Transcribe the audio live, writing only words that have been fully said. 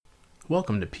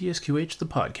Welcome to PSQH the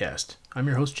podcast. I'm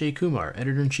your host Jay Kumar,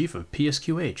 editor-in-chief of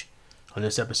PSQH. On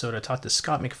this episode, I talked to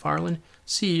Scott McFarlane,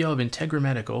 CEO of Integra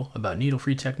Medical, about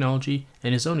needle-free technology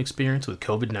and his own experience with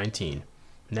COVID-19.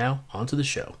 Now, on to the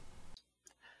show.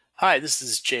 Hi, this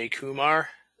is Jay Kumar,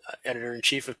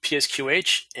 editor-in-chief of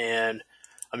PSQH, and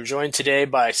I'm joined today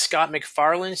by Scott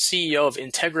McFarlane, CEO of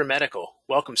Integra Medical.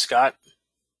 Welcome, Scott.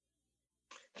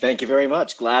 Thank you very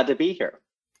much. Glad to be here.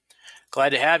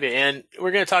 Glad to have you. And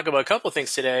we're going to talk about a couple of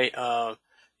things today,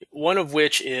 one of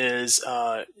which is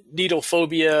needle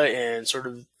phobia and sort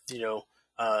of, the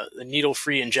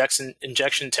needle-free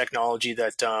injection technology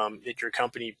that your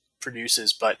company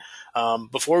produces. But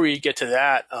before we get to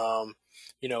that,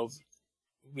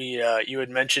 you had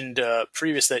mentioned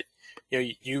previous that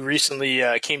you recently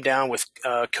came down with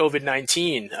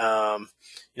COVID-19.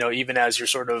 Even as you're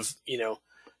sort of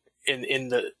in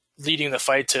the leading the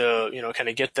fight to kind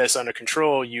of get this under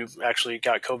control, you actually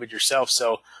got COVID yourself.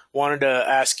 So wanted to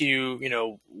ask you,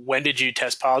 when did you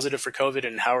test positive for COVID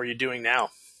and how are you doing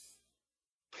now?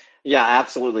 Yeah,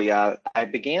 absolutely. I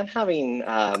began having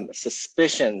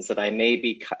suspicions that I may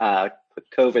be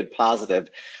COVID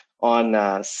positive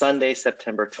on Sunday,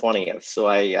 September 20th. So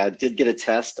I did get a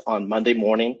test on Monday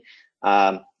morning,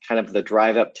 kind of the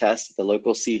drive-up test at the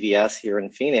local CVS here in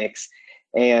Phoenix.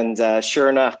 And sure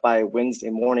enough, by Wednesday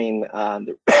morning,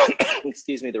 the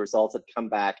results had come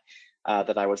back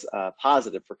that I was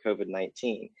positive for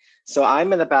COVID-19. So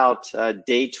I'm in about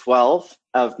day 12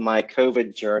 of my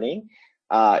COVID journey.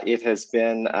 It has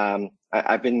been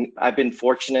I've been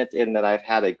fortunate in that I've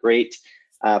had a great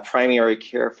primary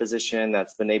care physician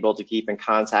that's been able to keep in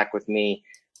contact with me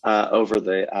over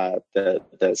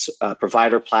the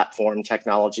provider platform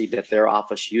technology that their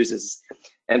office uses,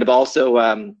 and have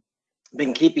also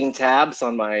been keeping tabs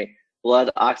on my blood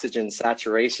oxygen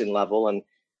saturation level, and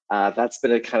that's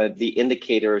been a kind of the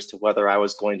indicator as to whether I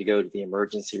was going to go to the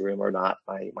emergency room or not.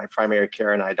 My primary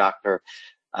care and eye doctor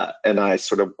and I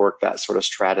sort of work that sort of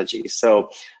strategy. So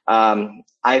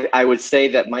I would say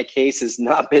that my case has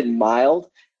not been mild,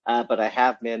 but I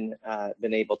have been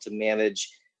able to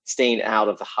manage staying out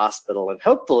of the hospital, and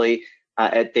hopefully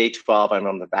at day 12 I'm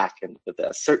on the back end of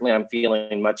this. Certainly I'm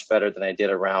feeling much better than I did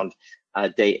around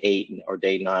day 8 or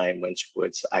day 9,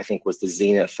 which I think was the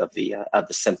zenith of the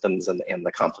symptoms and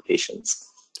the complications.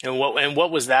 And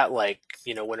what was that like?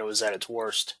 When it was at its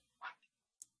worst.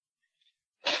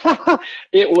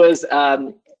 It was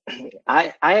I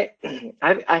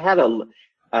had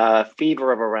a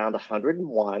fever of around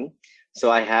 101,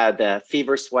 so I had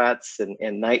fever sweats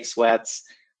and night sweats.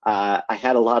 I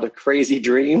had a lot of crazy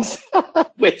dreams,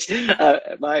 which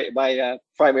my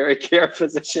primary care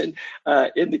physician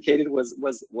indicated was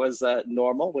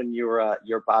normal when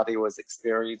your body was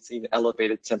experiencing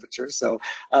elevated temperatures. So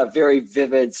very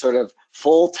vivid, sort of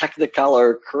full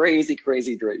Technicolor, crazy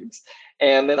dreams.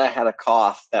 And then I had a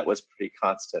cough that was pretty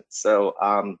constant. So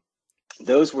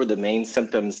those were the main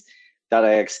symptoms that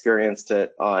I experienced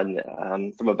on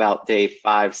from about day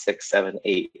 5, 6, 7,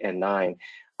 8, and 9.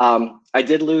 I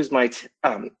did lose my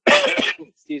my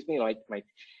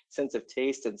sense of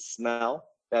taste and smell.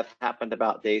 That happened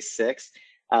about day 6,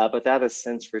 but that has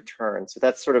since returned. So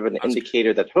that's sort of an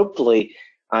indicator that hopefully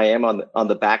I am on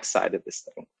the backside of this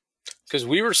thing. Because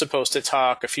we were supposed to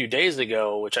talk a few days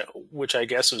ago, which I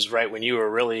guess was right when you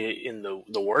were really in the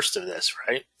worst of this,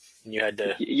 right? And you had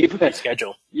to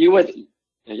reschedule.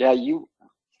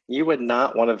 You would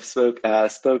not want to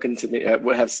have spoken to me.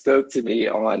 Would have spoke to me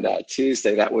on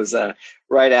Tuesday. That was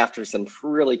right after some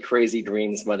really crazy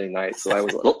dreams Monday night. So I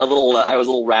was a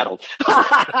little rattled.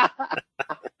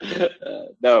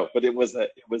 No, but it was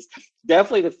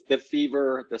definitely the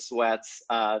fever, the sweats.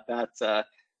 That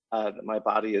my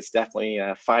body is definitely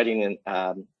fighting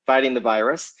the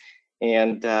virus,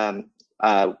 and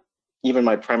even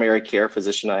my primary care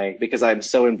physician, because I'm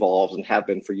so involved and have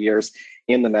been for years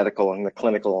in the medical and the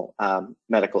clinical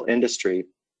medical industry,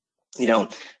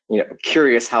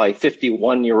 curious how a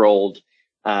 51-year-old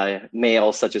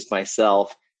male such as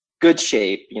myself, good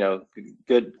shape,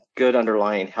 good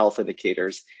underlying health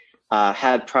indicators,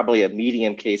 had probably a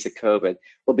medium case of COVID,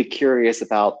 will be curious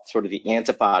about sort of the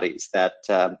antibodies that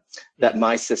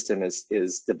my system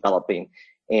is developing,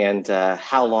 and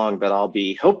how long that I'll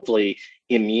be hopefully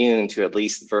immune to at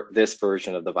least this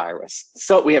version of the virus.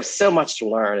 So we have so much to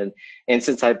learn, and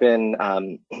since I've been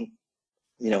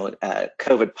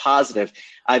COVID positive,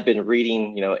 I've been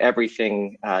reading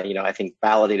everything I think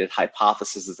validated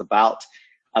hypotheses about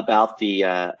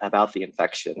the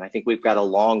infection. I think we've got a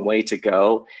long way to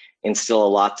go and still a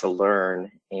lot to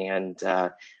learn, and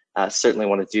certainly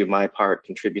want to do my part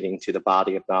contributing to the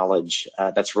body of knowledge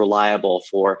that's reliable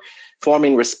for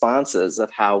forming responses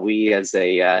of how we as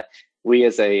a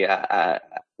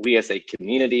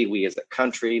community, we as a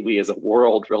country, we as a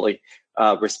world really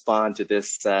respond to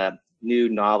this new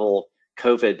novel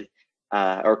COVID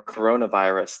or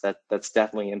coronavirus that's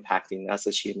definitely impacting us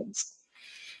as humans.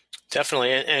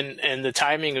 Definitely, and the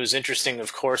timing was interesting,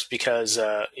 of course, because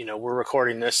we're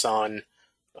recording this on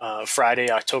Friday,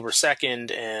 October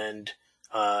 2nd, and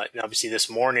obviously this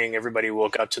morning everybody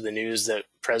woke up to the news that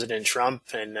President Trump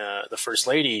and the First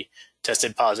Lady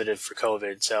tested positive for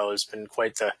COVID. So it's been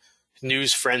quite the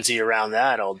news frenzy around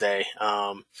that all day.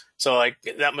 So like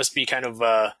that must be kind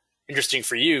of interesting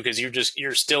for you because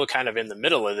you're still kind of in the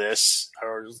middle of this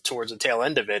or towards the tail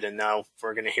end of it, and now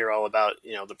we're going to hear all about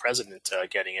the president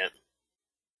getting it.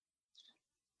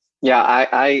 Yeah,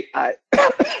 I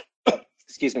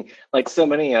excuse me, like so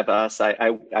many of us,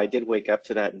 I did wake up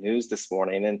to that news this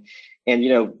morning,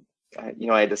 and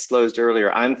I disclosed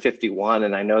earlier I'm 51,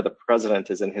 and I know the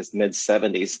president is in his mid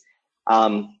 70s.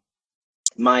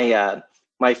 My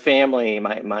family,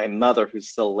 my mother, who's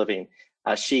still living,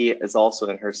 she is also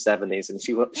in her 70s, and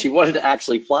she wanted to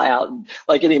actually fly out, and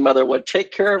like any mother would,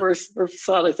 take care of her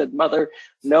son. I said, Mother,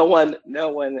 no one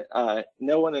in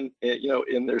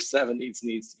in their 70s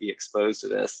needs to be exposed to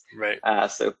this. Right.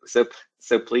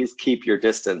 So please keep your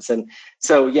distance. And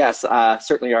so yes,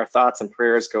 certainly our thoughts and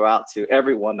prayers go out to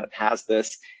everyone that has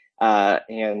this,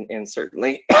 and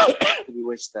certainly we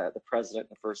wish the president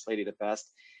and the first lady the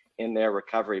best in their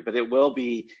recovery. But it will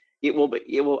be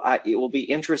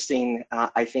interesting,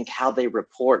 I think, how they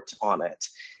report on it.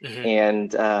 Mm-hmm.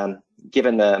 And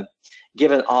given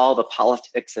all the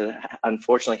politics that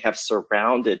unfortunately have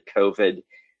surrounded COVID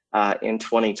in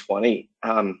 2020,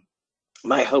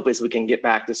 my hope is we can get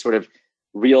back to sort of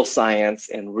real science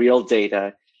and real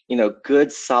data, good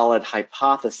solid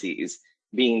hypotheses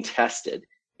being tested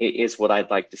is what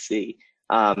I'd like to see.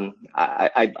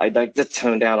 I'd like to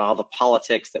tone down all the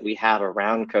politics that we have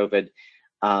around COVID,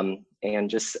 and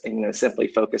just simply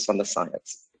focus on the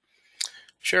science.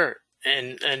 Sure,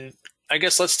 and I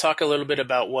guess let's talk a little bit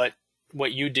about what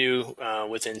you do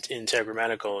within Integra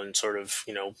Medical and sort of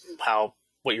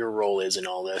what your role is in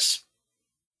all this.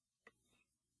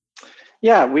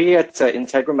 Yeah, we at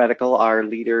Integra Medical are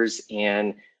leaders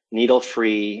in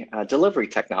needle-free delivery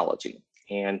technology,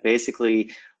 and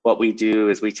basically what we do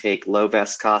is we take low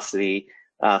viscosity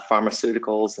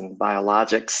pharmaceuticals and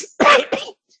biologics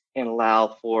and allow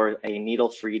for a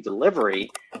needle-free delivery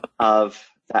of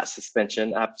that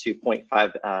suspension up to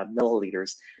 0.5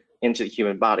 milliliters into the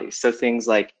human body. So things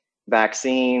like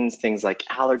vaccines, things like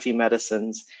allergy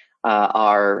medicines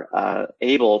are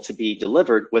able to be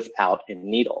delivered without a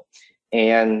needle.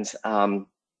 And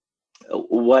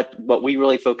what we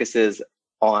really focus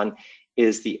on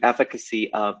is the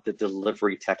efficacy of the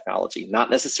delivery technology, not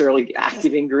necessarily the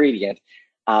active ingredient.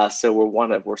 So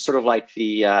we're sort of like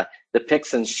the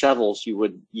picks and shovels you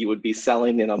would be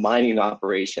selling in a mining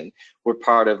operation. We're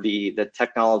part of the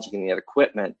technology and the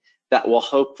equipment that will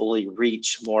hopefully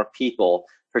reach more people,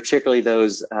 particularly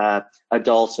those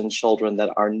adults and children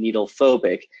that are needle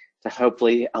phobic, to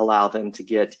hopefully allow them to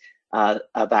get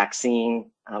a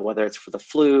vaccine, whether it's for the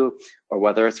flu or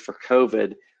whether it's for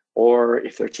COVID, or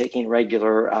if they're taking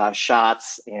regular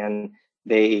shots and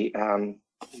they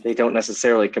don't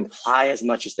necessarily comply as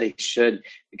much as they should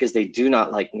because they do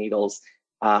not like needles.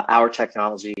 Our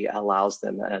technology allows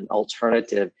them an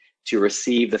alternative to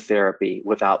receive the therapy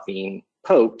without being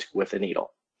poked with a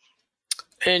needle.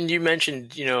 And you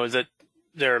mentioned, that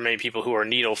there are many people who are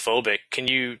needle phobic. Can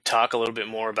you talk a little bit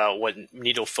more about what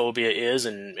needle phobia is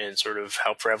and sort of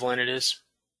how prevalent it is?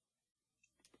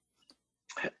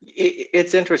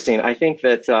 It's interesting. I think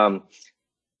that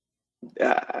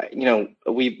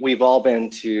we've all been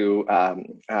to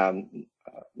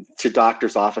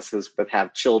doctors' offices that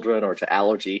have children, or to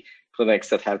allergy clinics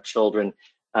that have children.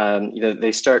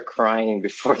 They start crying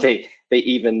before they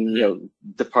even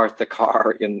depart the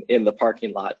car in the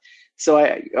parking lot.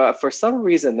 So for some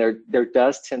reason there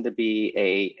does tend to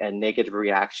be a negative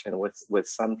reaction with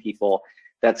some people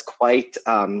that's quite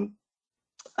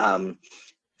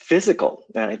physical.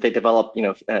 They develop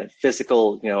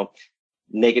physical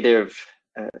negative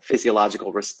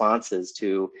physiological responses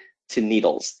to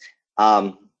needles.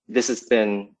 This has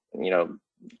been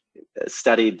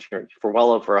studied for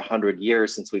well over 100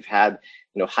 years, since we've had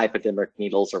hypodermic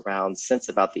needles around since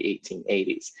about the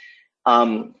 1880s.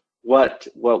 What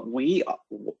we're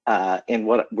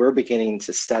beginning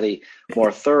to study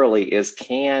more thoroughly is,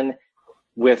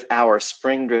 with our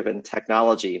spring-driven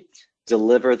technology,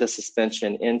 deliver the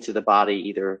suspension into the body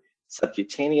either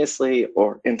subcutaneously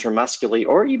or intramuscularly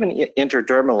or even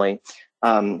intradermally,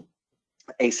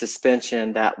 a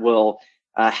suspension that will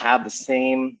have the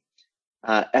same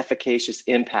efficacious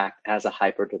impact as a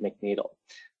hypodermic needle.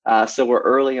 So we're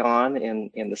early on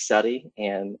in the study,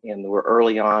 and we're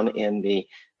early on in the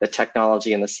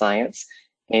technology and the science,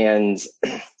 and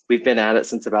we've been at it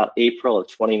since about April of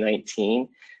 2019.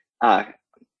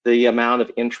 The amount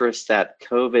of interest that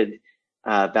COVID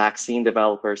vaccine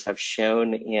developers have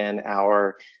shown in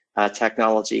our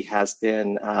technology has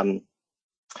been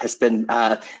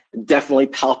definitely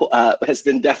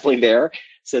there.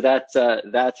 So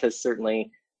that has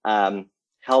certainly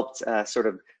helped sort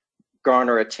of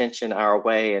garner attention our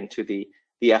way and to the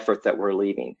effort that we're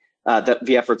leading,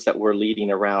 the efforts that we're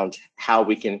leading around how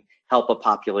we can help a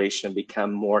population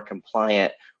become more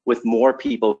compliant with more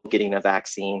people getting a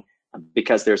vaccine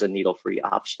because there's a needle-free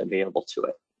option available to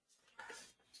it.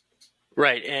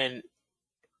 Right, and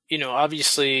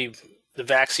obviously the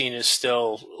vaccine is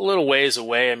still a little ways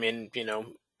away. I mean,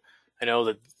 I know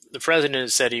that the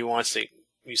president said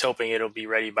he's hoping it'll be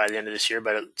ready by the end of this year,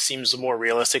 but it seems more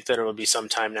realistic that it'll be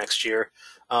sometime next year.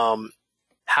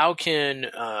 How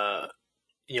can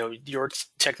your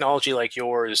technology like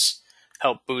yours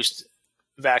help boost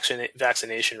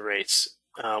vaccination rates?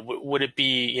 Would it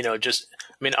be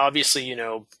obviously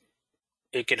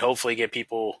it could hopefully get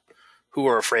people who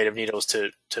are afraid of needles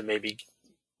to maybe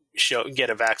get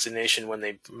a vaccination when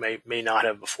they may not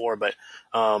have before, but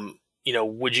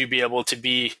would you be able to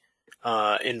be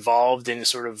involved in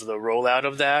sort of the rollout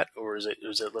of that, or is it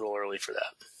a little early for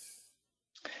that?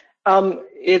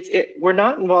 We're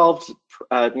not involved.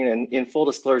 In full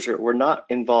disclosure, we're not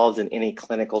involved in any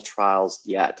clinical trials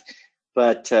yet.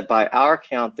 But by our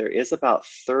count, there is about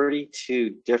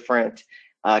 32 different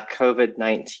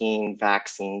COVID-19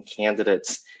 vaccine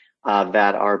candidates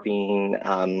that are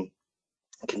being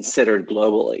considered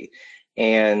globally,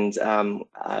 and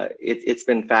it's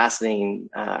been fascinating.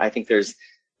 I think there's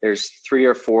 3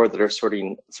 or 4 that are sort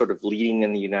of leading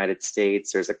in the United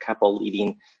States. There's a couple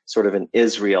leading sort of in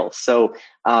Israel. So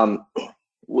I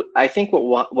think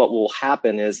what will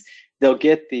happen is they'll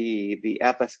get the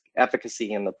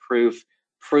efficacy and the proof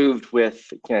proved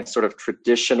with sort of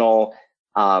traditional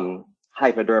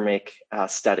hypodermic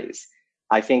studies.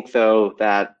 I think though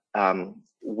that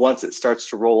once it starts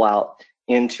to roll out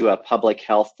into a public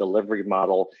health delivery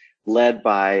model led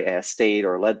by a state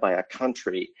or led by a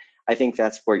country, I think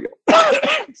that's where you'll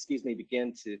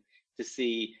begin to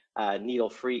see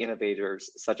needle-free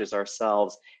innovators such as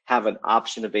ourselves have an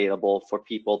option available for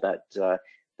people that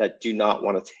do not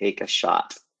want to take a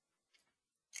shot.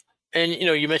 And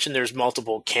you mentioned there's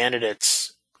multiple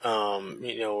candidates,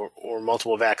 or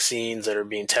multiple vaccines that are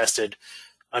being tested.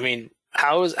 I mean,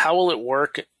 how will it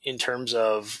work in terms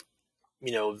of,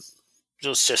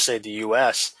 let's just say the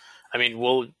U.S. I mean,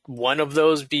 will one of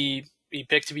those be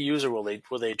picked to be used, or will they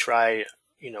try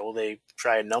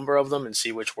a number of them and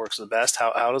see which works the best?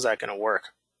 How is that going to work?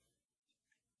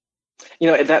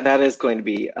 That is going to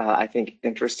be, I think,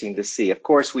 interesting to see. Of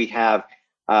course, we have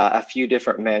a few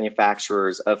different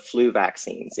manufacturers of flu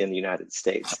vaccines in the United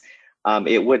States.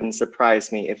 It wouldn't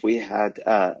surprise me if we had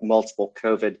multiple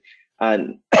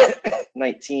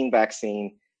COVID-19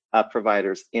 vaccine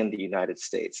providers in the United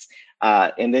States.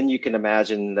 And then you can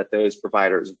imagine that those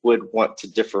providers would want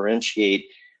to differentiate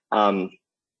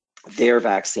their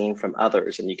vaccine from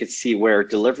others. And you could see where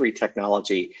delivery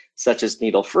technology, such as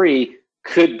needle-free,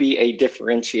 could be a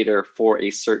differentiator for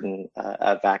a certain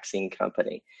vaccine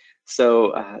company.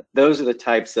 So those are the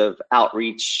types of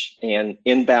outreach and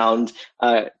inbound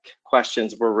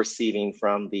questions we're receiving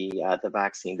from the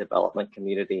vaccine development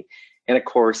community. And of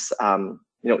course,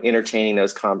 entertaining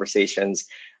those conversations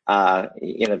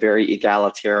in a very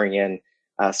egalitarian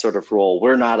sort of role.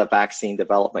 We're not a vaccine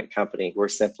development company. We're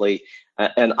simply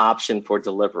an option for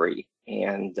delivery,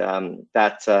 and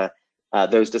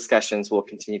those discussions will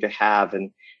continue to have,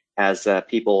 and as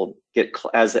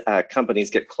companies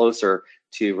get closer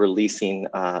to releasing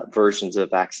versions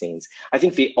of vaccines. I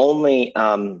think the only,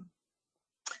 to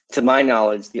my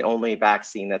knowledge, the only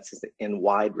vaccine that's in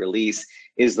wide release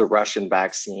is the Russian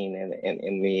vaccine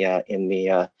in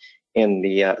the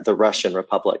Russian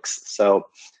republics. So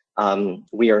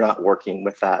we are not working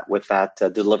with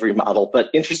that delivery model, but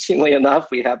interestingly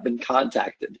enough, we have been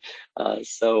contacted.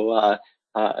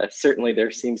 Certainly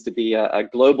there seems to be a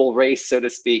global race, so to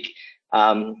speak,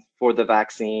 for the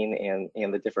vaccine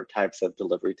and the different types of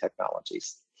delivery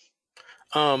technologies.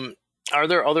 Are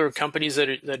there other companies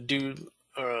that do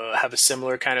have a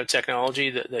similar kind of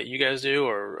technology that you guys do,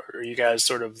 or are you guys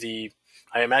sort of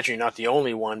I imagine you're not the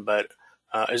only one, but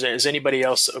is anybody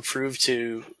else approved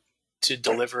to to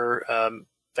deliver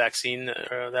vaccine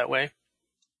that way?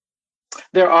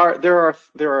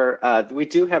 We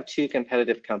do have two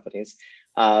competitive companies.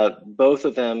 Both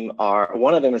of them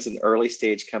one of them is an early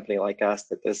stage company like us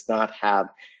that does not have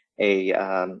a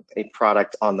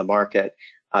product on the market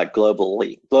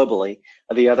globally.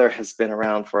 The other has been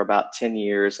around for about 10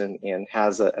 years and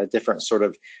has a different sort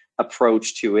of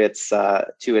approach to its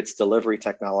delivery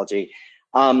technology.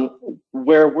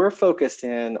 Where we're focused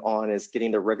in on is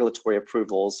getting the regulatory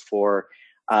approvals for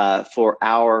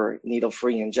our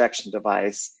needle-free injection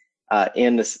device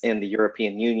in the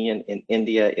European Union, in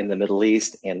India, in the Middle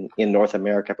East, and in North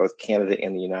America, both Canada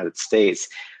and the United States.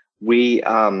 We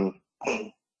rely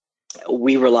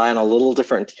on a little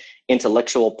different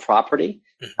intellectual property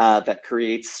that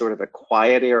creates sort of a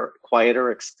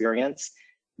quieter experience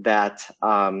that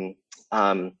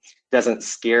doesn't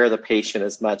scare the patient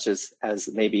as much as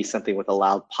maybe something with a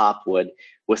loud pop would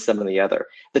with some of the other.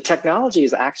 The technology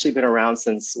has actually been around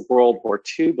since World War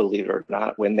II, believe it or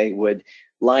not, when they would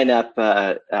line up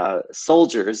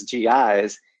soldiers,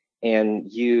 GIs,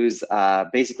 and use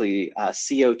basically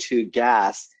CO2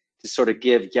 gas to sort of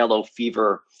give yellow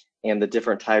fever and the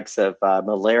different types of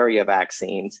malaria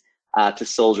vaccines to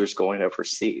soldiers going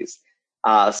overseas.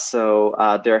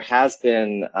 So there has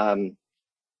been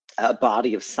a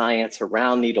body of science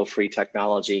around needle-free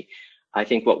technology. I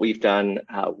think what we've done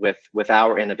with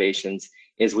our innovations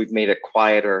is we've made it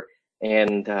quieter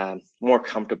and more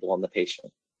comfortable on the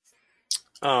patient.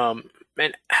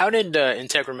 And how did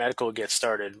Integra Medical get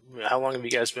started? How long have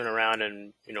you guys been around,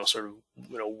 and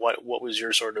what was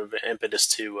your sort of impetus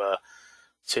to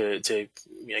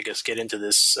I guess get into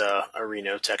this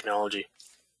arena of technology?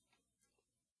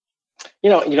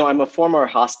 I'm a former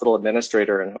hospital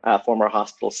administrator and a former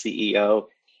hospital CEO,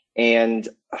 and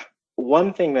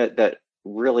one thing that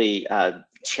really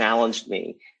challenged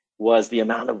me was the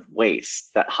amount of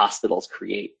waste that hospitals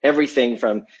create. Everything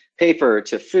from paper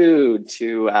to food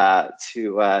to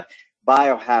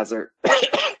biohazard,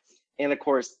 and of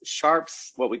course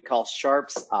sharps, what we call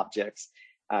sharps objects,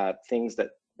 things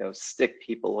that stick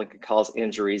people and can cause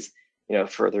injuries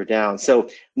further down. So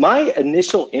my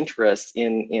initial interest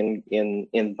in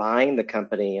buying the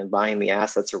company and buying the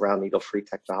assets around needle-free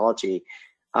technology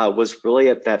was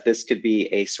really that this could be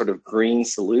a sort of green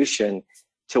solution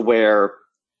to where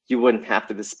you wouldn't have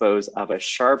to dispose of a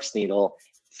sharps needle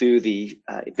through the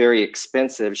very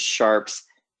expensive sharps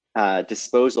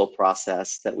disposal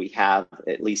process that we have,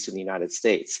 at least in the United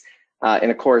States. And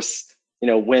of course,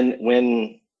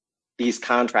 when these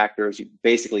contractors, you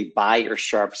basically buy your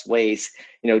sharps waste,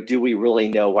 do we really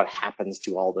know what happens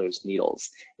to all those needles?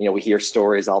 We hear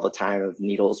stories all the time of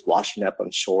needles washing up on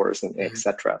shores and et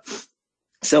cetera.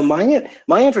 So my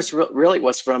interest really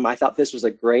was from, I thought this was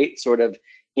a great sort of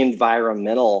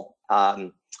environmental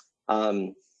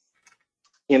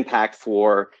impact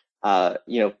for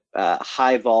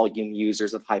high volume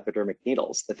users of hypodermic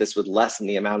needles, that this would lessen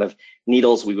the amount of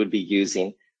needles we would be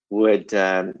using, would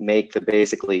make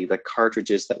basically the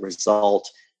cartridges that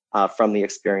result from the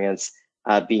experience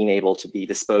being able to be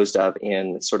disposed of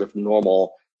in sort of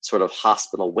normal sort of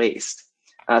hospital waste.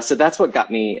 So that's what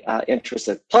got me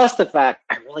interested. Plus the fact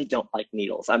I really don't like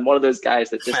needles. I'm one of those guys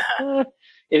that just,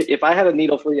 if I had a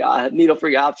needle-free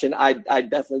option, I'd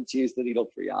definitely choose the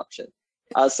needle-free option.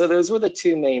 So those were the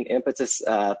two main impetus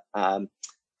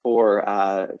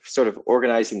for sort of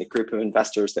organizing the group of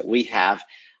investors that we have.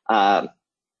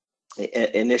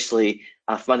 Initially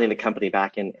funding the company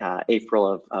back in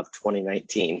April of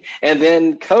 2019, and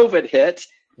then COVID hit,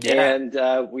 and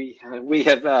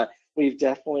we've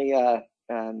definitely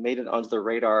made it onto the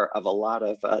radar of a lot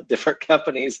of different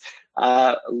companies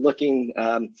looking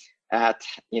at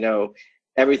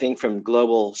everything from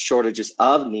global shortages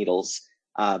of needles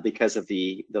because of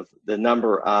the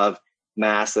number of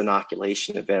mass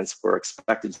inoculation events we're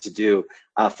expected to do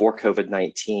for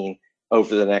COVID-19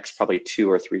 over the next probably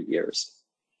 2 or 3 years.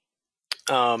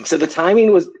 So the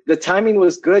timing was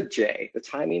good, Jay. The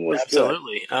timing was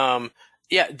absolutely good.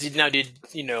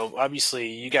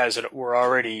 Obviously you guys were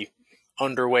already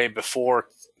underway before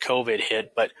COVID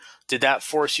hit, but did that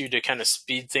force you to kind of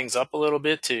speed things up a little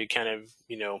bit to kind of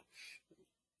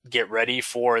get ready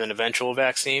for an eventual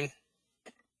vaccine?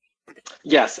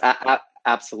 Yes,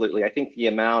 absolutely. I think the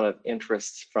amount of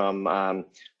interest from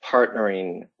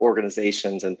partnering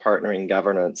organizations and partnering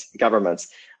governments,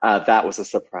 that was a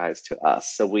surprise to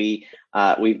us. So we've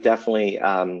definitely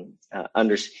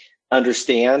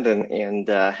understand and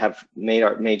have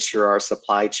made sure our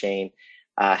supply chain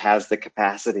has the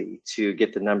capacity to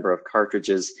get the number of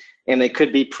cartridges, and they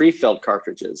could be pre-filled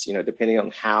cartridges, depending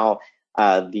on how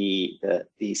the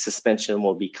suspension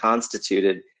will be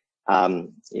constituted.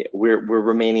 we're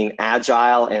remaining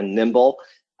agile and nimble,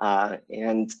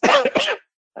 and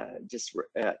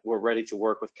we're ready to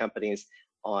work with companies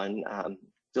on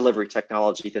delivery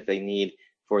technology that they need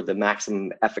for the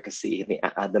maximum efficacy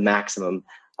and the maximum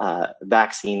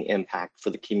vaccine impact for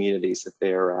the communities that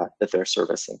they're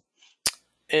servicing.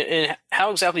 And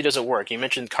how exactly does it work? You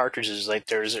mentioned cartridges.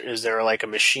 Like, is there like a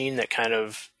machine that kind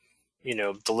of,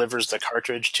 delivers the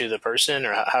cartridge to the person,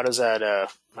 or how is that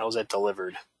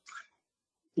delivered?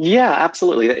 Yeah,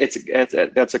 absolutely.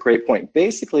 That's a great point.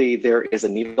 Basically, there is a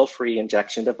needle-free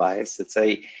injection device. It's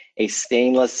a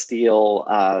stainless steel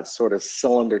sort of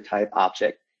cylinder type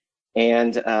object,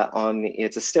 and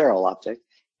it's a sterile object.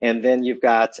 And then you've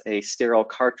got a sterile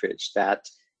cartridge that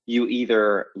you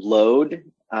either load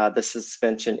the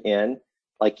suspension in,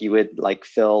 like you would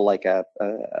fill like a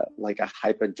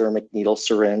hypodermic needle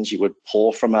syringe. You would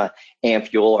pull from a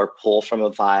ampule or pull from a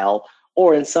vial,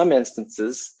 or in some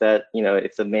instances that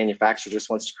if the manufacturer just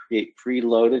wants to create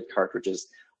preloaded cartridges,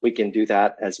 we can do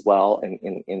that as well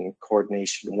in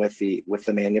coordination with the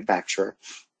manufacturer.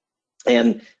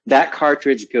 And that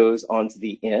cartridge goes onto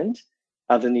the end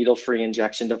of the needle-free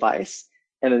injection device,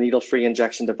 and the needle-free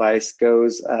injection device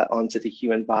goes onto the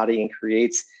human body and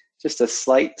creates just a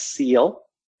slight seal.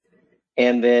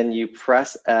 And then you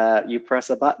press a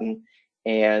button,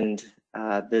 and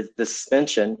the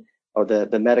suspension, or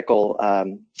the medical,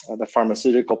 or the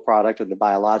pharmaceutical product, or the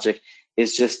biologic,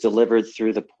 is just delivered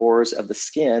through the pores of the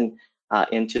skin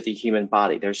into the human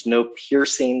body. There's no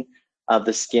piercing of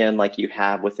the skin like you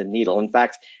have with a needle. In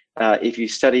fact, if you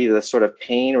study the sort of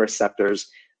pain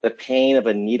receptors, the pain of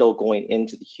a needle going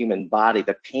into the human body,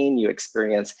 the pain you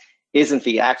experience isn't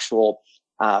the actual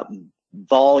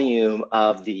volume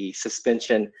of the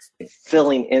suspension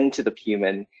filling into the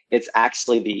human. It's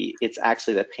actually the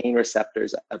pain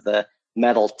receptors of the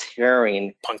metal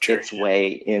tearing its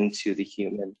way into the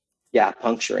human. Yeah,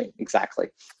 puncturing, exactly.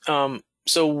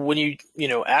 So when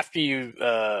after you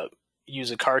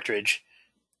use a cartridge,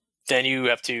 then do you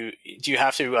have to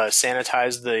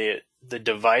sanitize the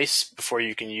device before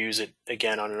you can use it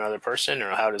again on another person,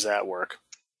 or how does that work?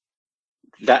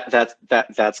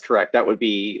 That's correct. That would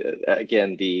be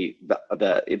again the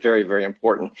very, very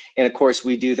important. And of course,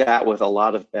 we do that with a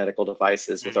lot of medical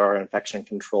devices with our infection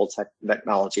control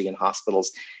technology in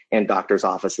hospitals and doctors'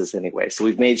 offices anyway. So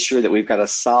we've made sure that we've got a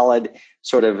solid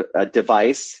sort of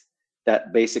device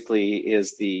that basically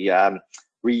is the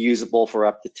reusable for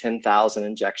up to 10,000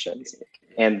 injections.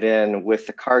 And then with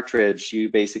the cartridge, you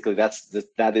basically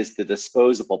that is the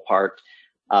disposable part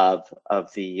that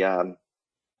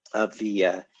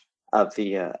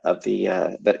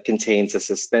contains the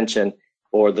suspension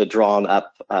or the drawn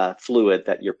up fluid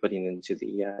that you're putting into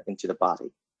the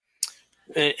body.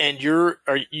 And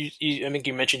I think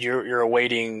you mentioned you're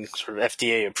awaiting sort of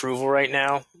FDA approval right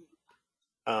now.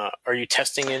 Are you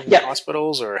testing in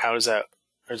hospitals, or how is that?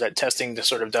 Or is that testing just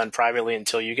sort of done privately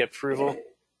until you get approval?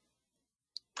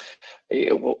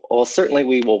 Well, certainly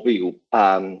we will be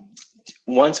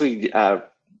once we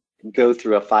go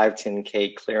through a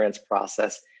 510(k) clearance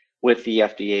process with the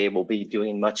FDA. We'll be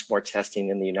doing much more testing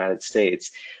in the United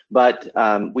States, but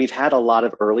we've had a lot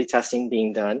of early testing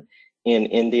being done in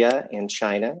India and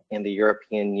China and the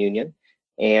European Union,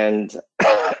 and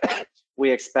we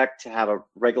expect to have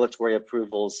regulatory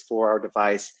approvals for our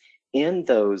device in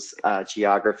those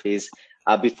geographies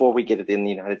before we get it in the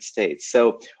United States.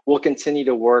 So we'll continue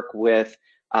to work with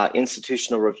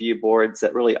institutional review boards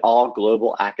at really all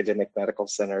global academic medical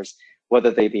centers,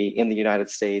 whether they be in the United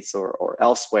States or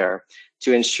elsewhere,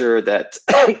 to ensure that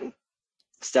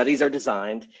studies are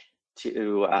designed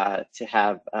to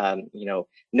have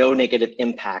no negative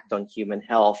impact on human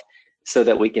health, so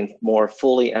that we can more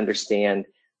fully understand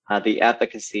the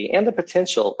efficacy and the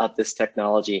potential of this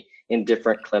technology in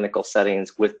different clinical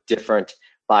settings with different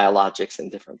biologics and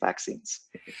different vaccines.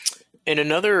 And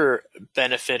another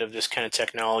benefit of this kind of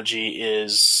technology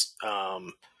is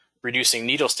reducing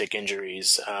needle stick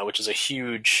injuries, which is a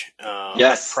huge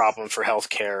problem for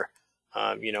healthcare.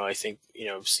 I think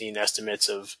I've seen estimates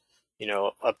of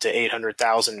up to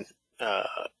 800,000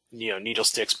 needle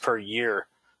sticks per year.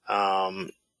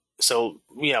 So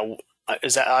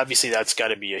is that obviously that's got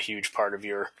to be a huge part of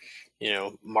your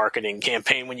marketing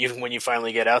campaign when you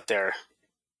finally get out there?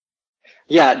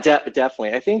 Yeah,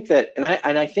 definitely. I think that,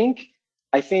 and I think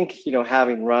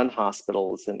having run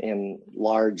hospitals and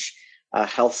large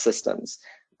health systems,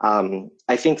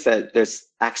 I think that there's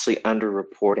actually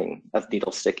underreporting of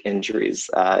needle stick injuries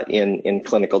in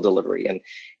clinical delivery,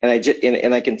 and I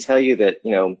can tell you that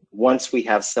once we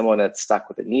have someone that's stuck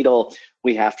with a needle,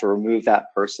 we have to remove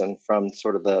that person from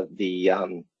sort of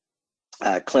the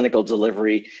clinical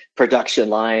delivery production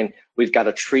line. We've got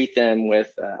to treat them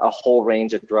with a whole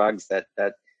range of drugs that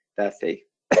they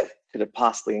could have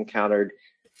possibly encountered,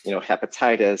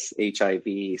 hepatitis,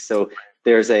 HIV. So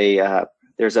there's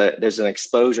an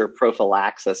exposure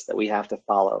prophylaxis that we have to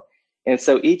follow. And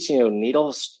so each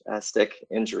needle stick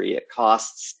injury, it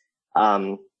costs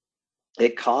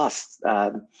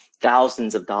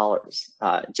thousands of dollars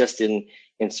just in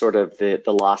sort of the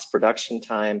lost production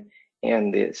time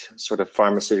and the sort of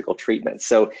pharmaceutical treatment.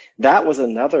 So that was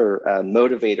another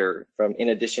motivator in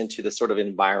addition to the sort of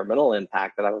environmental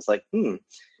impact, that I was like,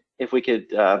 if we could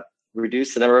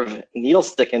reduce the number of needle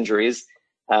stick injuries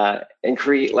and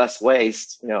create less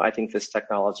waste, I think this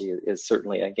technology is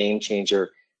certainly a game changer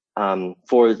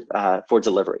for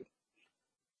delivery.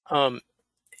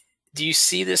 Do you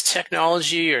see this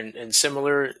technology and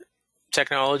similar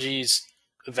technologies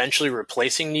eventually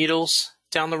replacing needles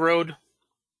down the road?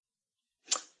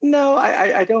 No,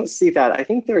 I don't see that. I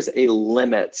think there's a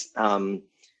limit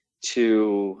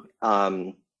to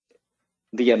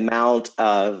the amount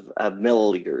of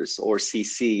milliliters or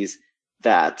cc's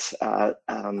that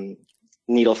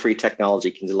needle-free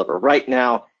technology can deliver. Right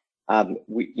now,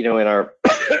 in our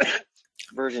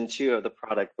version 2 of the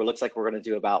product, it looks like we're going to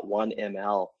do about 1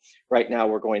 ml. Right now,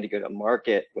 we're going to go to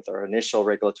market with our initial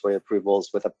regulatory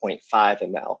approvals with a 0.5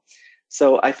 ml.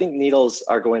 So I think needles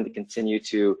are going to continue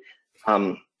to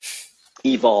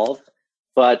evolve,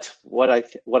 but what I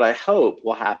hope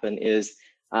will happen is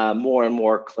more and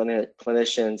more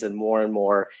clinicians and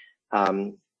more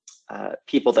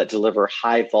people that deliver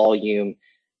high volume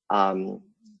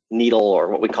needle, or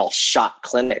what we call shot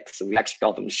clinics. So we actually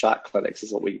call them shot clinics,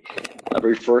 is what we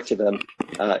refer to them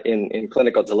in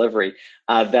clinical delivery,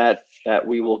 that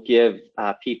we will give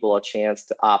people a chance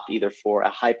to opt either for a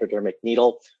hypodermic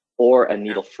needle or a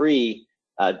needle-free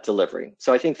delivery.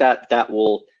 So I think that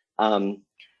will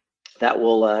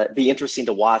be interesting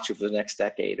to watch over the next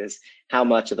decade, is how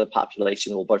much of the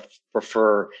population will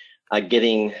prefer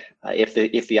getting,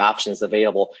 if the option is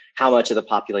available, how much of the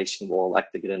population will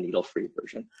elect to get a needle-free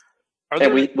version.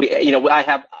 And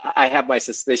I have my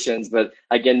suspicions, but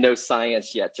again, no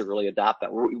science yet to really adopt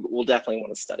that. We'll definitely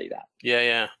want to study that.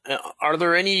 Yeah. Are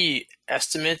there any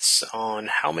estimates on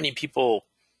how many people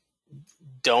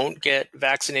don't get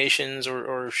vaccinations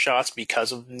or shots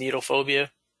because of needle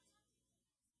phobia?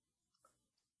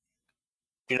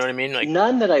 You know what I mean? Like,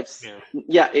 none that I've.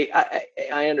 Yeah,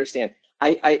 I understand.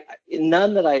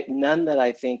 None that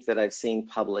I think that I've seen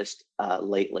published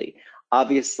lately.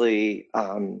 Obviously,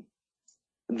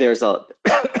 there's a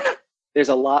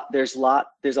lot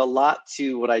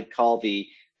to what I'd call the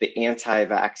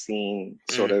anti-vaccine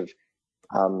sort of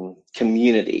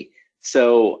community.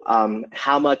 So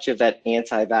how much of that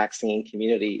anti-vaccine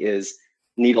community is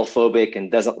needle phobic and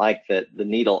doesn't like the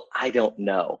needle? I don't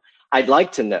know. I'd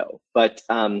like to know, but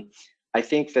I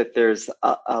think that there's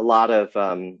a lot of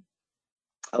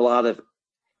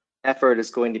effort is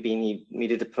going to be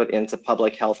needed to put into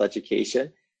public health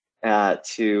education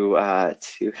to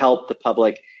help the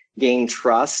public gain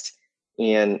trust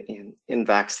in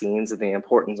vaccines and the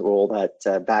important role that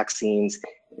vaccines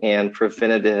and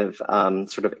preventative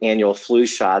sort of annual flu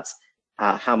shots,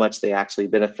 how much they actually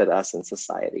benefit us in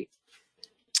society.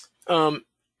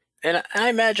 And I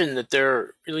imagine that there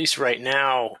are, at least right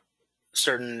now,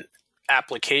 certain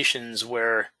applications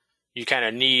where you kind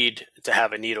of need to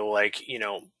have a needle, like,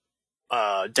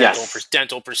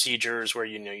 dental procedures where,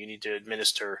 you need to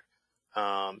administer,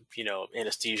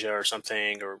 anesthesia or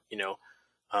something, or,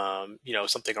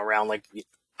 something around, like,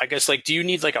 I guess, like, do you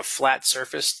need like a flat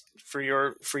surface for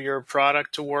your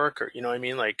product to work, or, what I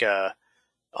mean, like,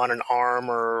 on an arm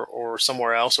or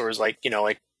somewhere else, or is like,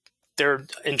 like, there are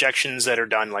injections that are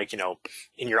done, like,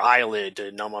 in your eyelid to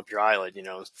numb up your eyelid,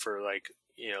 for like,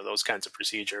 those kinds of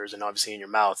procedures, and obviously in your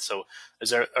mouth. So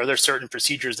are there certain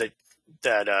procedures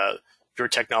that your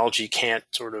technology can't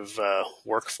sort of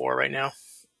work for right now?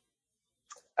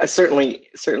 Certainly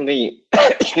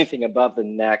anything above the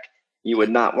neck, you would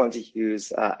not want to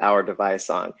use our device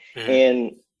on. Mm-hmm.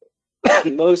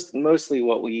 And mostly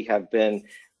what we have been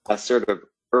sort of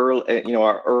early,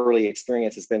 our early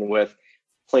experience has been with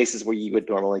places where you would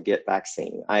normally get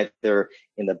vaccine, either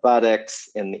in the buttocks,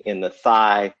 in the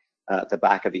thigh, the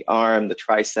back of the arm, the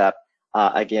tricep.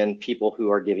 Again, people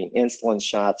who are giving insulin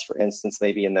shots, for instance,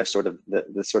 maybe in their sort of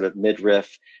the sort of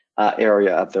midriff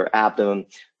area of their abdomen.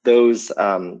 Those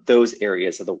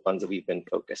areas are the ones that we've been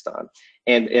focused on.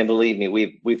 And believe me,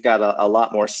 we've got a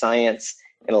lot more science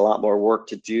and a lot more work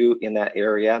to do in that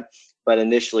area. But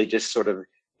initially, just sort of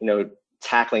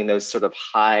tackling those sort of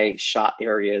high shot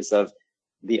areas of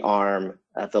the arm,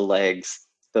 the legs,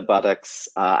 the buttocks,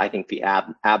 I think the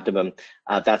abdomen,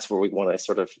 that's where we want to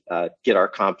sort of get our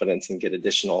confidence and get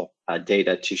additional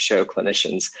data to show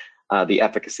clinicians the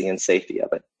efficacy and safety of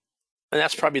it. And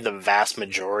that's probably the vast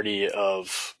majority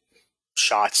of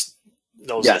shots,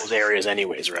 those areas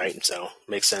anyways, right? So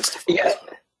makes sense to focus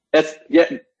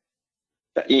on.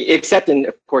 Except in,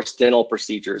 of course, dental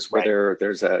procedures where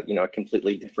there's a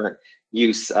completely different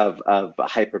use of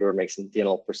hypodermics in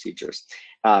dental procedures.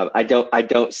 I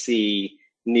don't see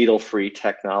needle-free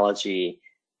technology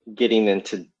getting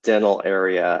into dental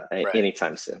area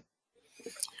anytime soon.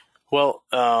 Well,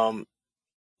 I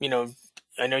know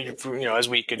as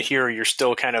we could hear, you're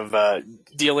still kind of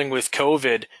dealing with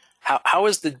COVID. How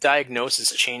has the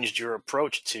diagnosis changed your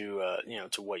approach to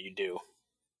to what you do?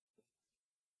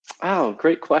 Oh,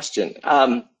 great question.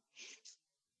 Let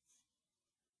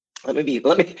me be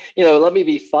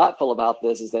thoughtful about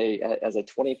this as a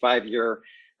 25-year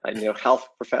health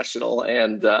professional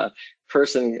and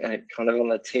person kind of on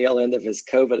the tail end of his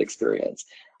COVID experience.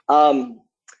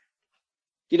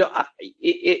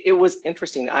 It was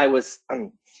interesting. I was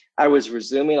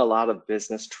resuming a lot of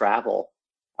business travel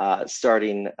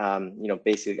starting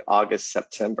basically August,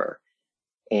 September,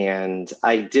 and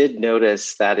I did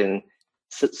notice that in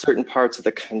certain parts of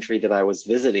the country that I was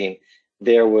visiting,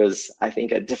 there was, I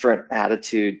think, a different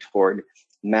attitude toward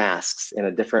masks and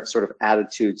a different sort of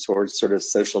attitude towards sort of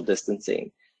social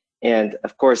distancing. And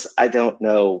of course, I don't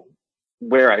know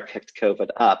where I picked COVID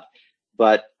up,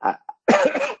 but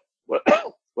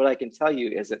what I can tell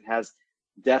you is it has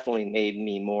definitely made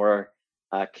me more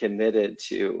committed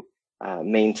to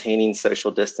maintaining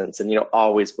social distance and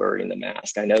always wearing the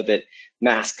mask. I know that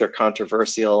masks are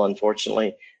controversial,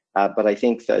 unfortunately, but I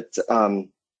think that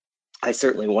I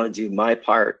certainly want to do my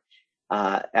part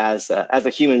as a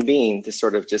human being to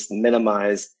sort of just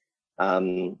minimize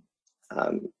the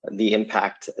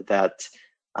impact that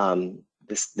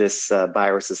this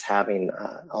virus is having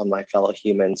on my fellow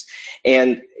humans.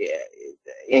 And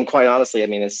quite honestly, I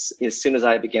mean, as soon as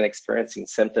I began experiencing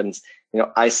symptoms,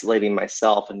 isolating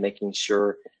myself and making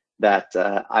sure that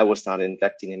I was not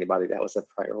infecting anybody, that was a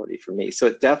priority for me. So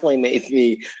it definitely made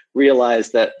me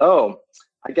realize that,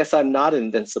 I guess I'm not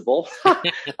invincible.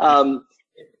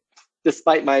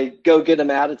 Despite my go-get-em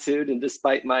attitude and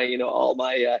despite my, all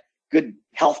my good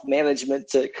health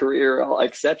management career,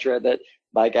 et cetera, that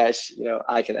by gosh,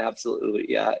 I can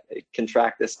absolutely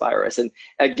contract this virus. And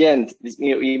again,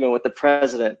 even with the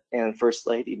president and first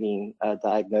lady being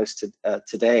diagnosed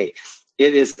today,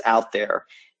 it is out there.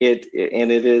 It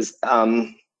is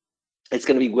it's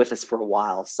going to be with us for a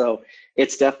while. So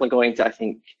it's definitely going to, I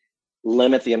think,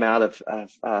 limit the amount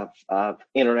of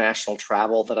international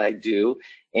travel that I do,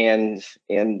 and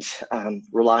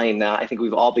relying now. I think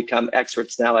we've all become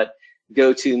experts now at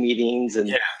GoTo meetings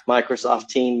and Microsoft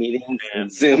Team meetings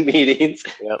and Zoom meetings.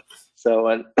 Yep.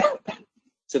 So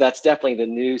that's definitely the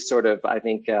new sort of, I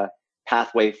think,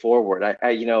 pathway forward.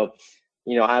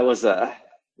 I was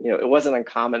it wasn't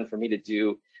uncommon for me to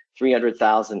do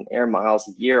 300,000 air miles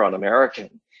a year on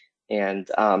American, and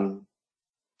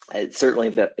it's certainly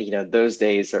that those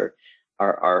days are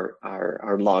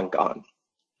long gone.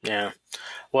 Yeah.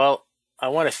 Well, I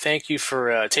want to thank you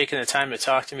for taking the time to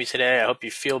talk to me today. I hope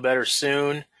you feel better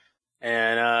soon,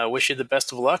 and wish you the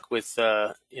best of luck with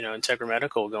Integra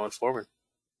Medical going forward.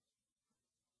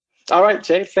 All right,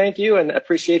 Jay. Thank you, and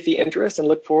appreciate the interest, and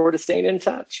look forward to staying in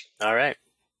touch. All right.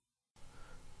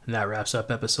 And that wraps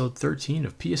up episode 13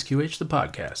 of PSQH the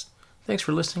podcast. Thanks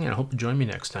for listening, and I hope you join me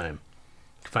next time.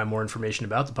 You can find more information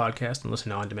about the podcast and listen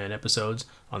to on-demand episodes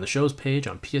on the show's page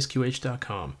on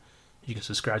psqh.com. You can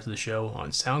subscribe to the show on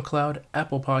SoundCloud,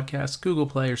 Apple Podcasts, Google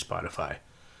Play, or Spotify.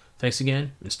 Thanks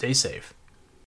again, and stay safe.